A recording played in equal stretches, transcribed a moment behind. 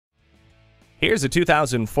Here's a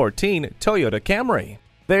 2014 Toyota Camry.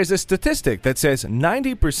 There's a statistic that says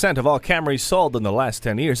 90% of all Camrys sold in the last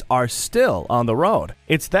 10 years are still on the road.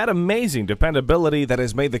 It's that amazing dependability that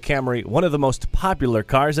has made the Camry one of the most popular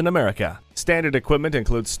cars in America. Standard equipment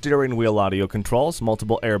includes steering wheel audio controls,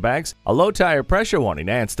 multiple airbags, a low tire pressure warning,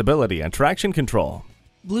 and stability and traction control.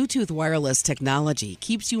 Bluetooth wireless technology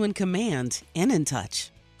keeps you in command and in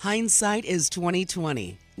touch. Hindsight is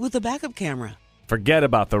 20/20 with a backup camera. Forget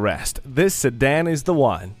about the rest. This sedan is the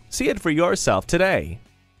one. See it for yourself today.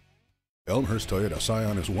 Elmhurst Toyota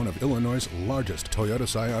Scion is one of Illinois' largest Toyota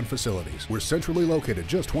Scion facilities. We're centrally located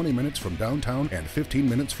just 20 minutes from downtown and 15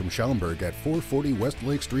 minutes from Schaumburg at 440 West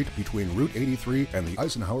Lake Street between Route 83 and the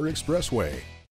Eisenhower Expressway.